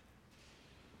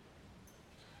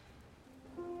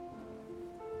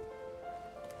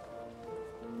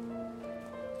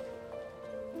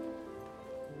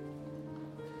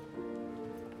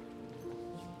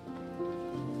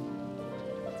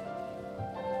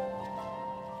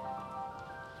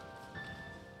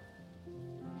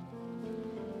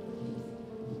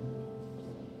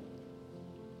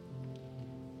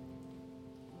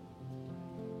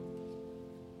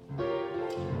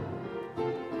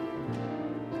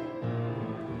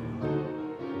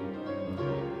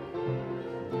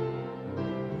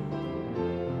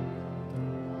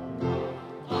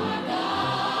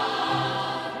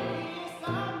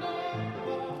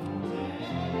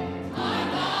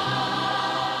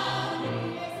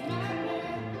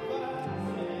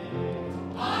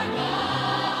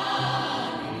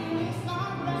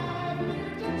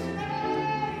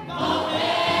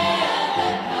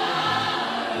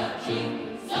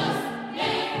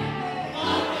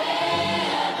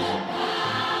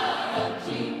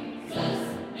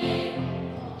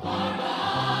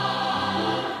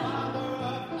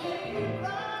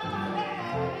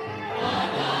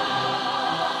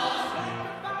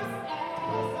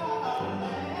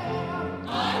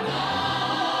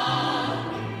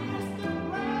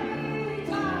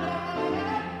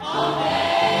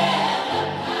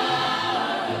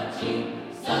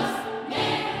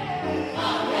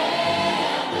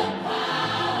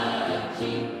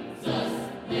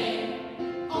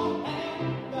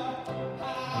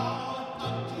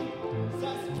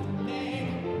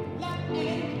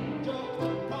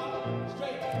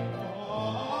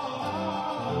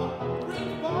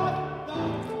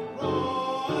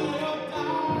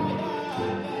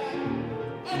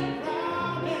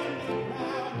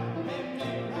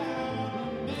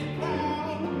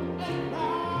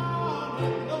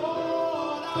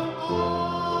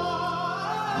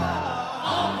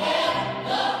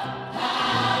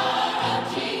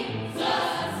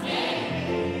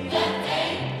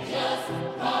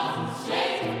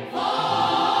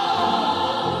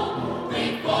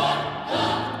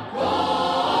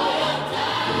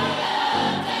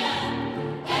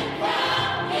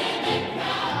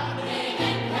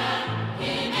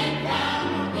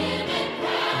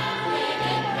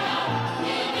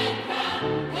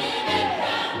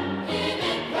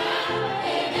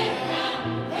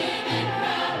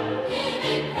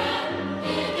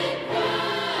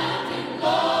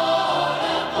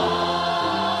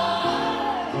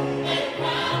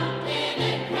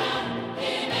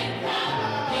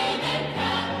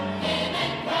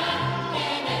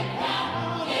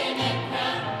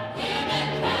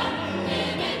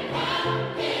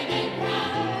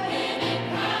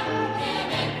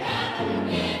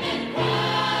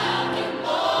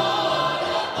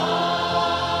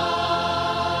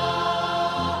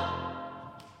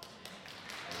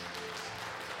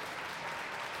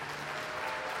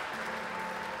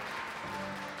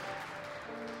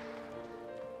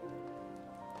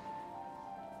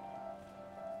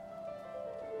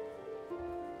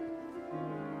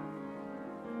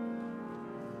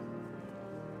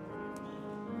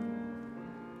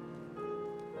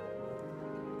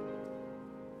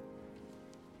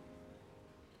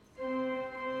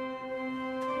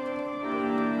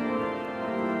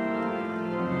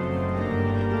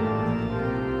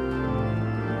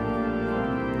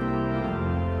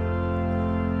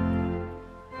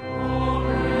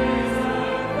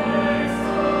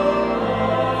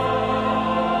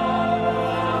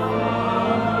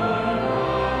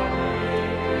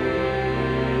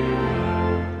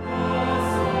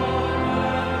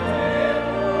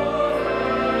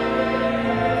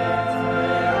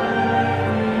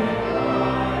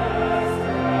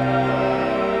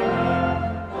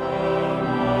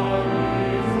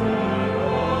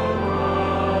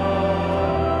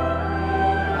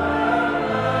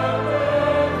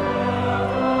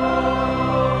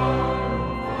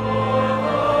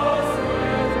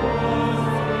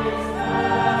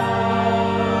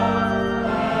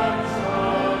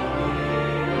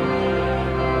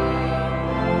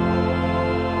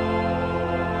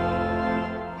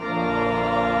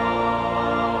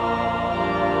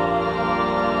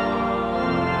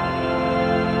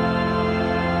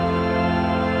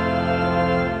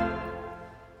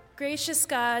 Gracious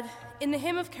God, in the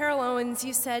hymn of Carol Owens,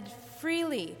 you said,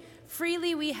 "Freely,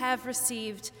 freely we have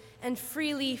received, and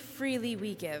freely, freely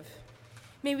we give."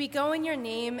 May we go in your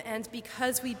name, and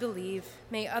because we believe,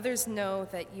 may others know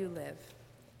that you live.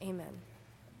 Amen.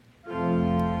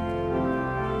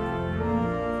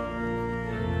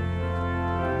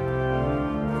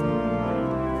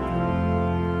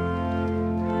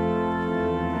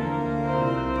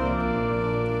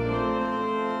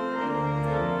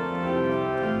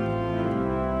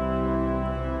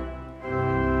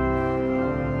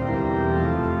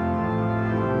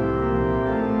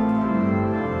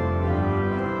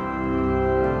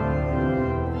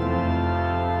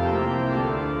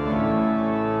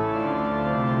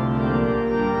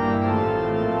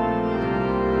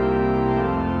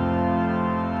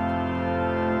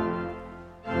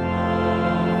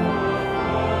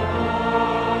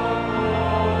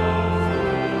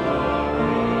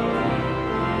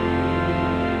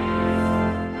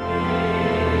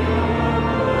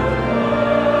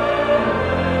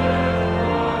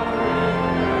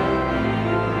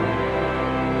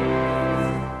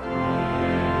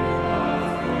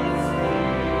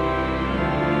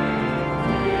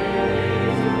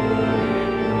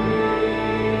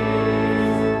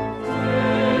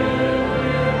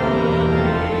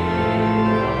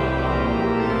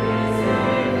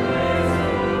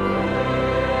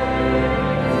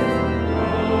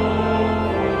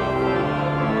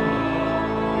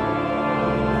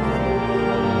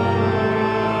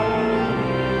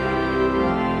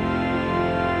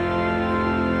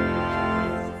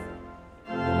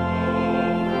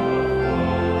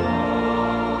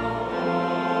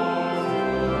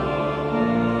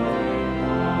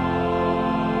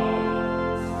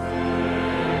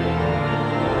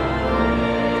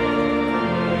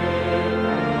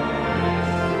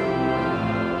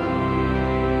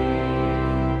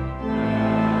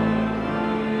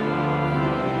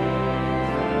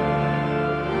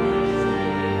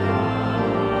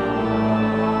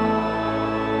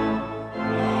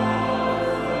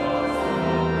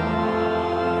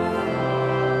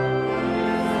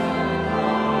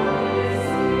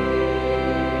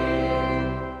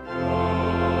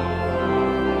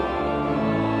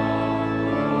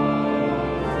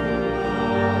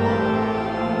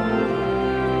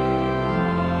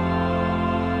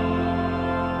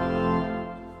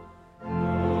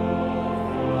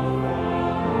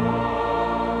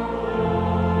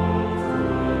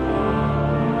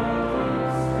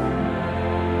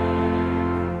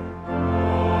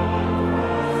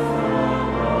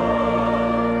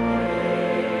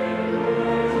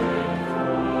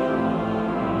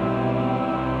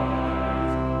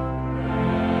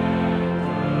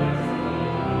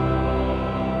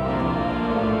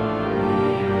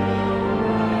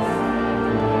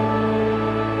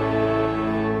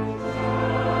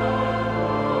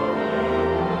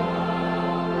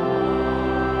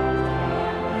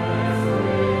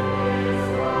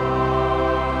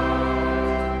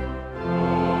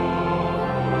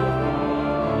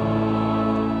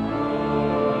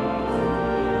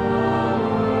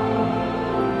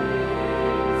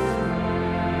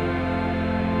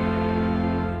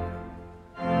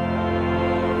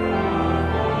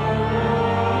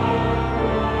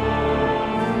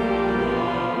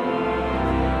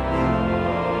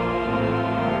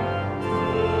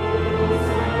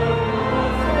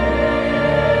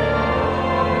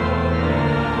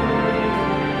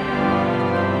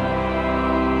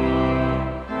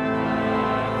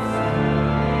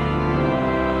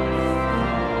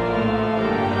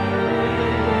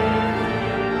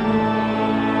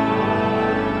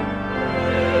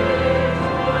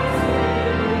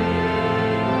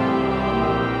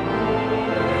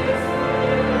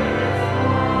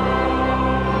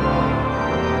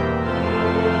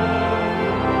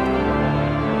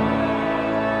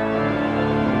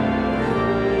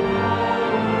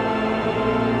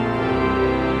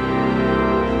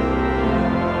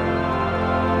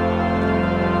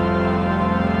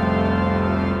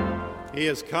 He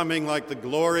is coming like the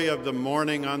glory of the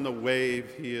morning on the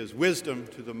wave. He is wisdom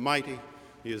to the mighty.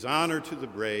 He is honor to the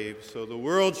brave. So the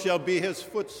world shall be his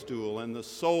footstool, and the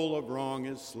soul of wrong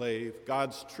his slave.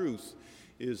 God's truth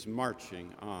is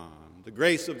marching on. The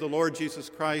grace of the Lord Jesus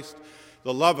Christ,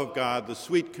 the love of God, the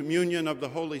sweet communion of the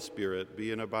Holy Spirit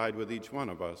be and abide with each one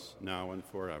of us now and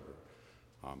forever.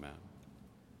 Amen.